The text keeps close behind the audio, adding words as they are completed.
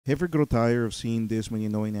Ever grow tired of seeing this many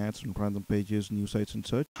annoying ads on random pages, news sites, and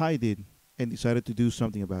such? I did, and decided to do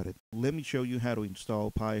something about it. Let me show you how to install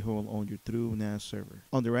Pi-hole on your TrueNAS server.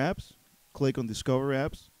 Under Apps, click on Discover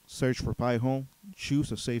Apps, search for Pi-hole,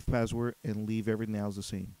 choose a safe password, and leave everything else the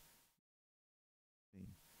same.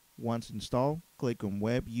 Once installed, click on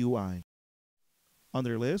Web UI.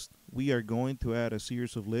 Under List, we are going to add a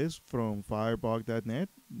series of lists from firebug.net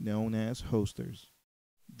known as hosters.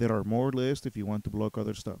 There are more lists if you want to block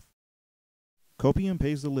other stuff. Copy and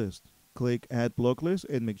paste the list. Click Add Block List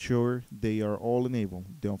and make sure they are all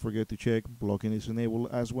enabled. Don't forget to check blocking is enabled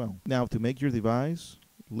as well. Now to make your device,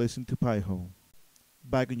 listen to Pi-hole.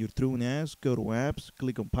 Back on your TrueNAS, go to Apps,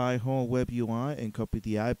 click on Pi-hole Web UI and copy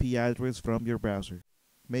the IP address from your browser.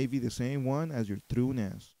 Maybe the same one as your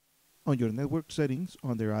TrueNAS. On your network settings,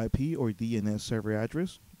 under IP or DNS server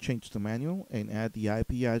address, change to manual and add the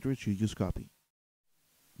IP address you just copied.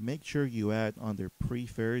 Make sure you add under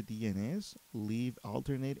Preferred DNS, leave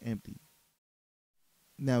alternate empty.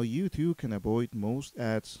 Now you too can avoid most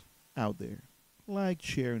ads out there. Like,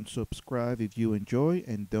 share, and subscribe if you enjoy,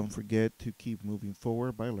 and don't forget to keep moving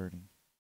forward by learning.